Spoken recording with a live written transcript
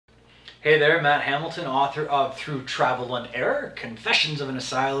Hey there, Matt Hamilton, author of Through Travel and Error, Confessions of an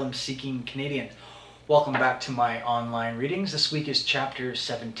Asylum-Seeking Canadian. Welcome back to my online readings. This week is chapter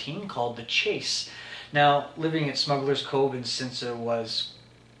 17 called The Chase. Now, living at Smuggler's Cove in Chintsa was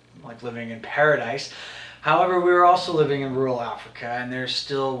like living in paradise. However, we were also living in rural Africa, and there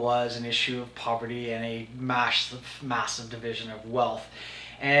still was an issue of poverty and a massive division of wealth.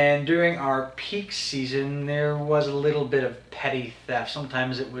 And during our peak season, there was a little bit of petty theft.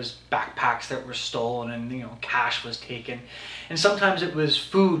 Sometimes it was backpacks that were stolen and, cash was taken. And sometimes it was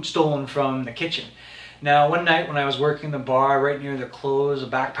food stolen from the kitchen. Now, one night when I was working the bar right near the close, a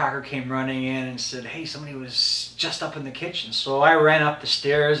backpacker came running in and said, "Hey, somebody was just up in the kitchen." So I ran up the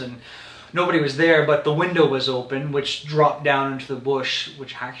stairs and nobody was there, but the window was open, which dropped down into the bush,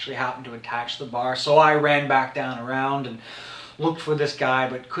 which actually happened to attach the bar. So I ran back down around and looked for this guy,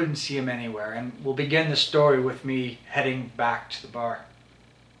 but couldn't see him anywhere. And we'll begin the story with me heading back to the bar.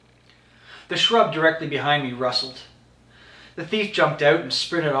 The shrub directly behind me rustled. The thief jumped out and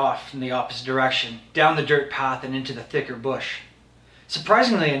sprinted off in the opposite direction, down the dirt path and into the thicker bush.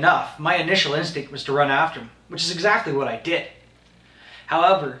 Surprisingly enough, my initial instinct was to run after him, which is exactly what I did.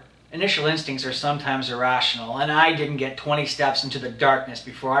 However, initial instincts are sometimes irrational, and I didn't get 20 steps into the darkness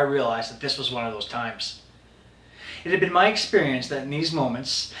before I realized that this was one of those times. It had been my experience that in these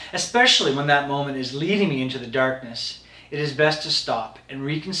moments, especially when that moment is leading me into the darkness, it is best to stop and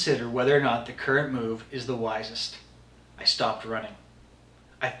reconsider whether or not the current move is the wisest. I stopped running.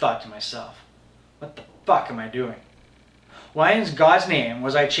 I thought to myself, what the fuck am I doing? Why in God's name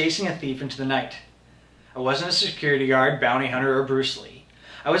was I chasing a thief into the night? I wasn't a security guard, bounty hunter, or Bruce Lee.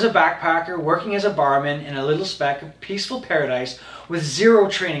 I was a backpacker working as a barman in a little speck of peaceful paradise with zero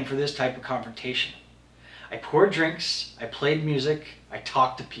training for this type of confrontation. I poured drinks, I played music, I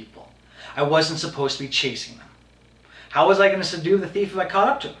talked to people. I wasn't supposed to be chasing them. How was I going to subdue the thief if I caught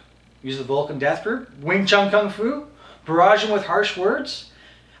up to him? Use the Vulcan death grip? Wing Chun Kung Fu? Barrage him with harsh words?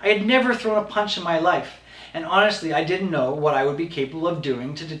 I had never thrown a punch in my life, and honestly I didn't know what I would be capable of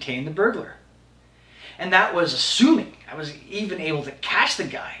doing to detain the burglar. And that was assuming I was even able to catch the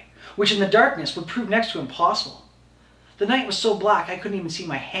guy, which in the darkness would prove next to impossible. The night was so black I couldn't even see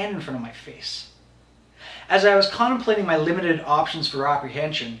my hand in front of my face. As I was contemplating my limited options for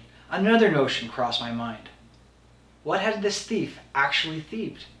apprehension, another notion crossed my mind. What had this thief actually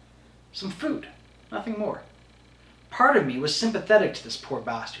thieved? Some food, nothing more. Part of me was sympathetic to this poor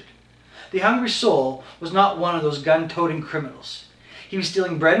bastard. The hungry soul was not one of those gun-toting criminals. He was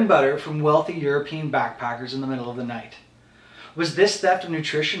stealing bread and butter from wealthy European backpackers in the middle of the night. Was this theft of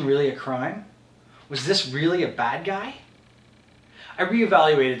nutrition really a crime? Was this really a bad guy? I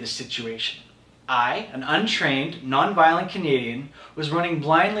reevaluated the situation. I, an untrained, non-violent Canadian, was running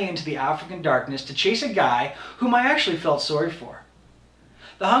blindly into the African darkness to chase a guy whom I actually felt sorry for.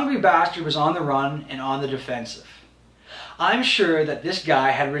 The hungry bastard was on the run and on the defensive. I'm sure that this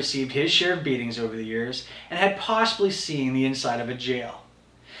guy had received his share of beatings over the years and had possibly seen the inside of a jail.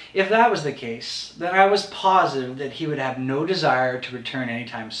 If that was the case, then I was positive that he would have no desire to return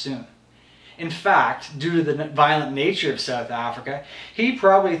anytime soon. In fact, due to the violent nature of South Africa, he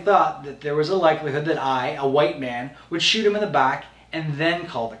probably thought that there was a likelihood that I, a white man, would shoot him in the back and then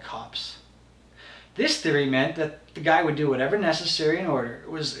call the cops. This theory meant that the guy would do whatever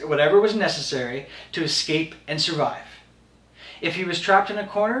was necessary to escape and survive. If he was trapped in a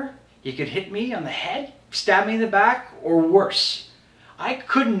corner, he could hit me on the head, stab me in the back, or worse. I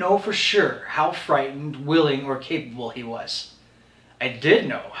couldn't know for sure how frightened, willing, or capable he was. I did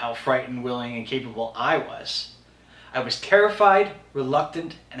know how frightened, willing, and capable I was. I was terrified,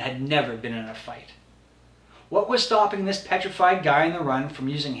 reluctant, and had never been in a fight. What was stopping this petrified guy on the run from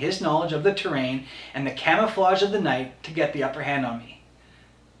using his knowledge of the terrain and the camouflage of the night to get the upper hand on me?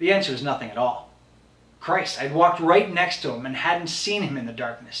 The answer is nothing at all. Christ, I'd walked right next to him and hadn't seen him in the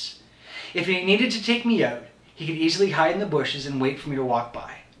darkness. If he needed to take me out, he could easily hide in the bushes and wait for me to walk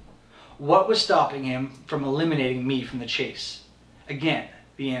by. What was stopping him from eliminating me from the chase? Again,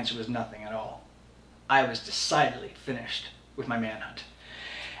 the answer was nothing at all. I was decidedly finished with my manhunt.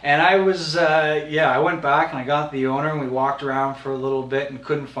 And I went back and I got the owner and we walked around for a little bit and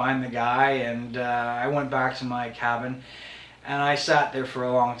couldn't find the guy, and I went back to my cabin and I sat there for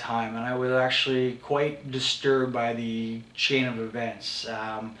a long time, and I was actually quite disturbed by the chain of events.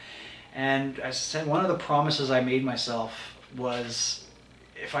 And as I said, one of the promises I made myself was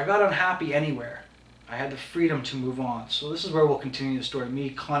if I got unhappy anywhere, I had the freedom to move on. So this is where we'll continue the story,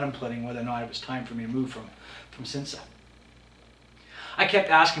 me contemplating whether or not it was time for me to move from Chintsa. I kept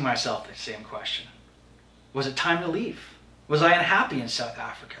asking myself the same question. Was it time to leave? Was I unhappy in South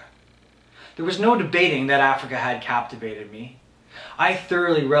Africa? There was no debating that Africa had captivated me. I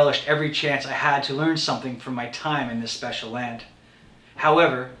thoroughly relished every chance I had to learn something from my time in this special land.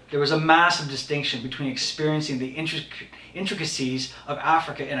 However, there was a massive distinction between experiencing the intricacies of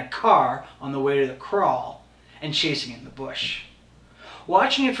Africa in a car on the way to the kraal and chasing it in the bush.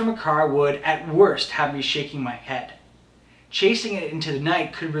 Watching it from a car would, at worst, have me shaking my head. Chasing it into the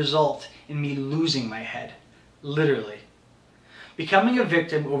night could result in me losing my head, literally. Becoming a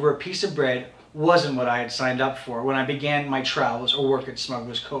victim over a piece of bread wasn't what I had signed up for when I began my travels or work at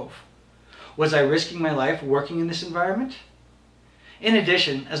Smuggler's Cove. Was I risking my life working in this environment? In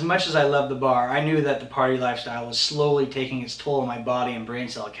addition, as much as I loved the bar, I knew that the party lifestyle was slowly taking its toll on my body and brain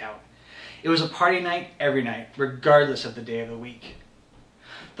cell count. It was a party night every night, regardless of the day of the week.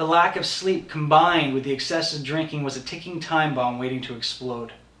 The lack of sleep combined with the excessive drinking was a ticking time bomb waiting to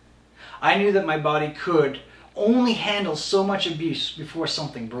explode. I knew that my body could only handle so much abuse before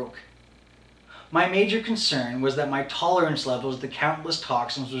something broke. My major concern was that my tolerance levels of the countless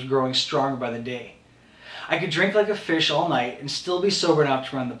toxins was growing stronger by the day. I could drink like a fish all night and still be sober enough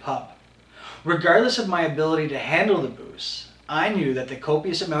to run the pub. Regardless of my ability to handle the booze, I knew that the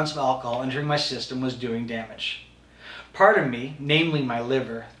copious amounts of alcohol entering my system was doing damage. Part of me, namely my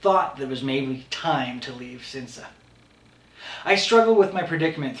liver, thought that it was maybe time to leave Chintsa. I struggled with my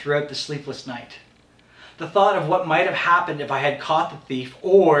predicament throughout the sleepless night. The thought of what might have happened if I had caught the thief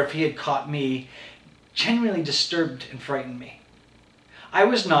or if he had caught me genuinely disturbed and frightened me. I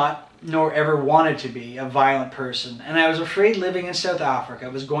was not, nor ever wanted to be, a violent person, and I was afraid living in South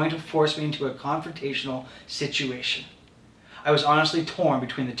Africa was going to force me into a confrontational situation. I was honestly torn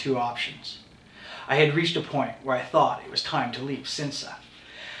between the two options. I had reached a point where I thought it was time to leave Chintsa.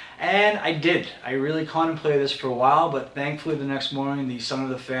 And I did. I really contemplated this for a while, but thankfully the next morning the son of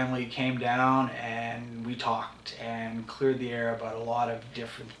the family came down and we talked and cleared the air about a lot of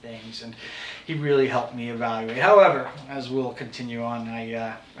different things, and he really helped me evaluate. However, as we'll continue on,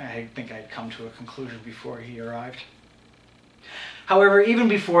 I think I'd come to a conclusion before he arrived. However, even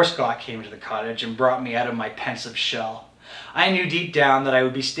before Scott came to the cottage and brought me out of my pensive shell, I knew deep down that I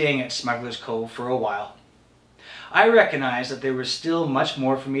would be staying at Smuggler's Cove for a while. I recognized that there was still much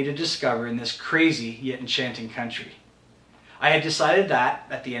more for me to discover in this crazy yet enchanting country. I had decided that,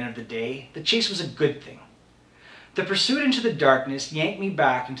 at the end of the day, the chase was a good thing. The pursuit into the darkness yanked me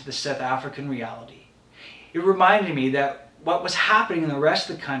back into the South African reality. It reminded me that what was happening in the rest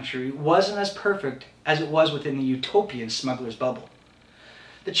of the country wasn't as perfect as it was within the Utopian smuggler's bubble.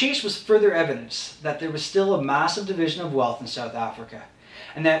 The chase was further evidence that there was still a massive division of wealth in South Africa,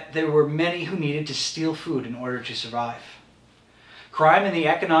 and that there were many who needed to steal food in order to survive. Crime and the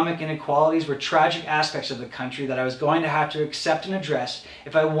economic inequalities were tragic aspects of the country that I was going to have to accept and address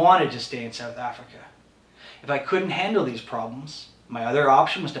if I wanted to stay in South Africa. If I couldn't handle these problems, my other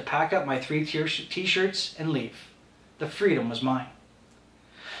option was to pack up my 3 t-shirts and leave. The freedom was mine.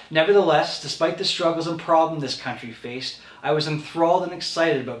 Nevertheless, despite the struggles and problems this country faced, I was enthralled and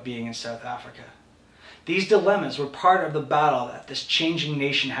excited about being in South Africa. These dilemmas were part of the battle that this changing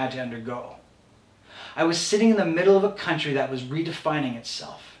nation had to undergo. I was sitting in the middle of a country that was redefining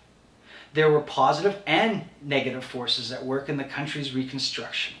itself. There were positive and negative forces at work in the country's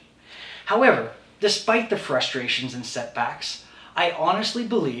reconstruction. However, despite the frustrations and setbacks, I honestly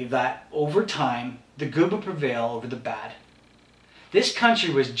believe that, over time, the good would prevail over the bad. This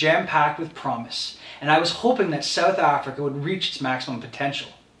country was jam-packed with promise, and I was hoping that South Africa would reach its maximum potential.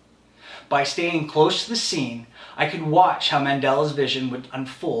 By staying close to the scene, I could watch how Mandela's vision would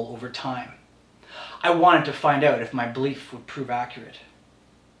unfold over time. I wanted to find out if my belief would prove accurate.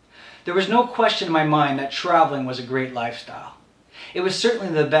 There was no question in my mind that traveling was a great lifestyle. It was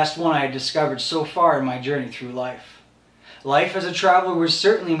certainly the best one I had discovered so far in my journey through life. Life as a traveler was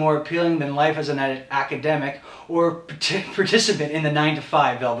certainly more appealing than life as an academic or participant in the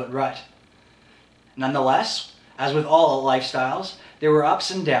 9-to-5 velvet rut. Nonetheless, as with all lifestyles, there were ups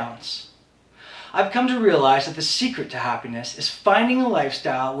and downs. I've come to realize that the secret to happiness is finding a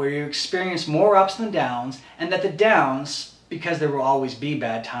lifestyle where you experience more ups than downs, and that the downs, because there will always be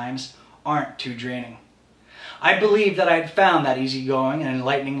bad times, aren't too draining. I believed that I had found that easygoing and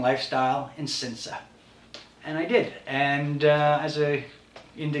enlightening lifestyle in Chintsa. And I did. And as I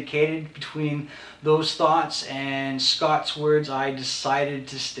indicated, between those thoughts and Scott's words, I decided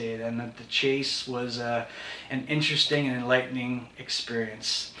to stay, and that the chase was an interesting and enlightening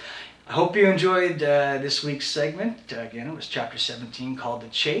experience. I hope you enjoyed this week's segment. Again, it was chapter 17 called The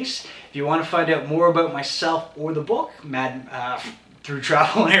Chase. If you want to find out more about myself or the book, Through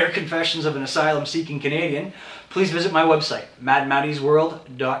Travel and Error, Confessions of an Asylum-Seeking Canadian, please visit my website,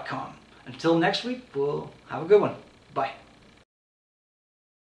 madmattiesworld.com. Until next week, we'll have a good one. Bye.